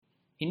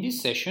In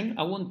this session,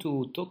 I want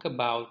to talk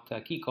about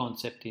a key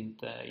concept in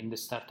the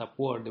startup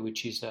world,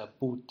 which is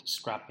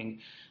bootstrapping.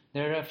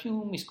 There are a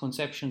few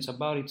misconceptions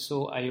about it,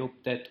 so I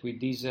hope that with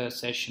this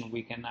session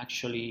we can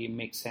actually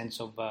make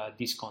sense of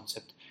this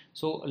concept.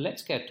 So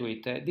let's get to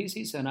it. This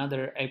is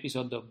another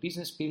episode of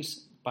Business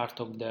Pills, part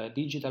of the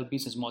Digital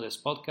Business Models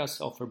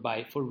podcast offered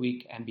by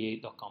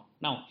 4weekmba.com.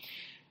 Now,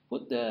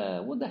 what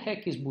the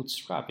heck is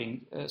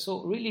bootstrapping?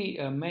 So really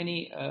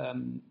many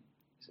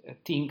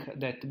think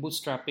that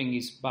bootstrapping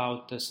is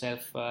about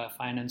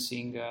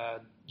self-financing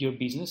your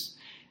business.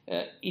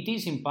 It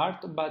is in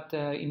part, but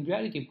in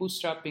reality,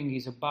 bootstrapping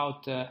is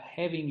about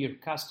having your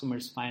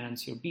customers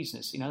finance your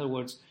business. In other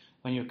words,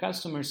 when your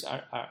customers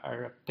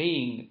are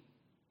paying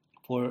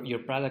for your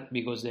product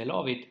because they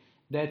love it,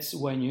 that's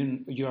when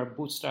you are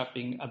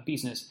bootstrapping a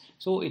business.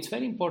 So it's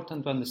very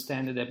important to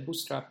understand that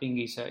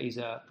bootstrapping is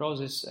a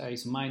process,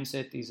 is a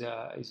mindset, is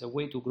a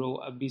way to grow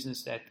a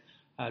business that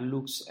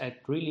looks at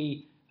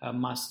really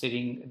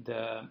mastering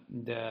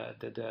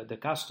the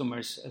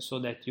customers so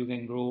that you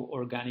can grow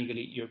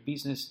organically your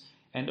business.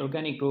 And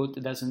organic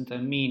growth doesn't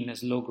mean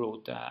slow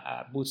growth.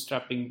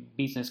 Bootstrapping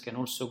business can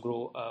also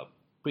grow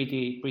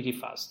pretty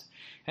fast.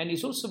 And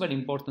it's also very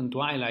important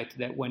to highlight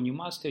that when you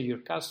master your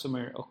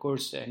customer, of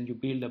course, and you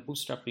build a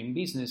bootstrapping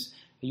business,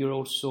 you're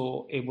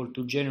also able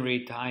to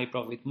generate high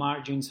profit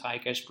margins, high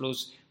cash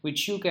flows,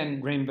 which you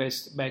can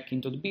reinvest back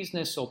into the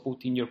business or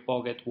put in your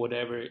pocket,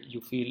 whatever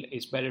you feel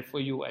is better for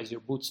you. As you're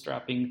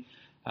bootstrapping,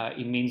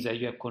 it means that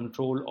you have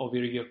control over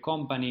your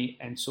company,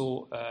 and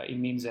so it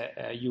means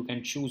that you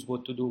can choose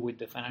what to do with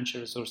the financial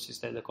resources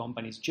that the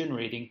company is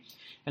generating.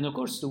 And of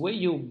course, the way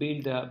you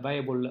build a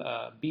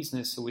viable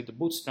business with the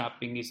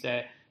bootstrapping is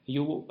that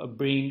you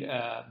bring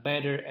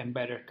better and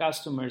better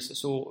customers.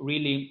 So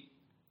really,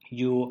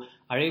 you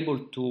are able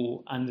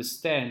to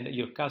understand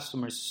your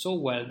customers so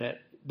well that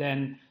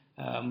then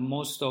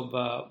most of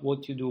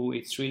what you do,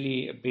 it's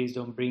really based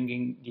on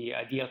bringing the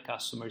ideal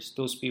customers,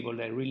 those people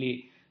that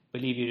really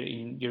believe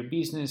in your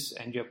business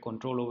and you have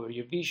control over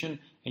your vision,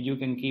 and you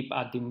can keep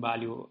adding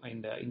value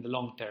in the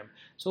long term.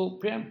 So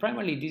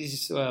primarily, this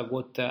is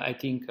what I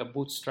think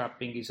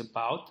bootstrapping is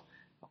about.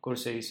 Of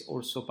course, there is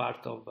also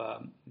part of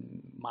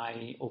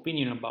my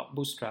opinion about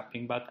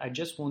bootstrapping, but I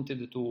just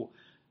wanted to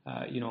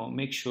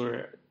make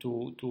sure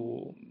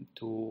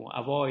to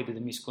avoid the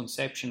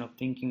misconception of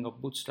thinking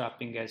of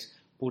bootstrapping as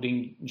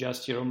putting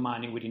just your own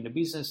money within the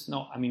business.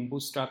 No, I mean,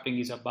 bootstrapping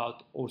is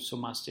about also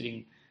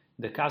mastering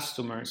the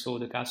customer, so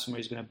the customer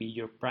is going to be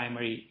your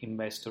primary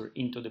investor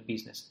into the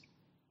business.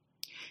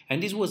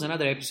 And this was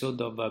another episode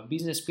of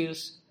Business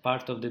Pills,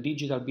 part of the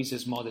Digital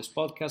Business Models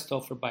podcast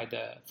offered by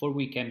the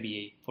 4Week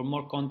MBA. For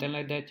more content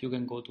like that, you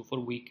can go to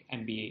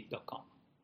 4weekmba.com.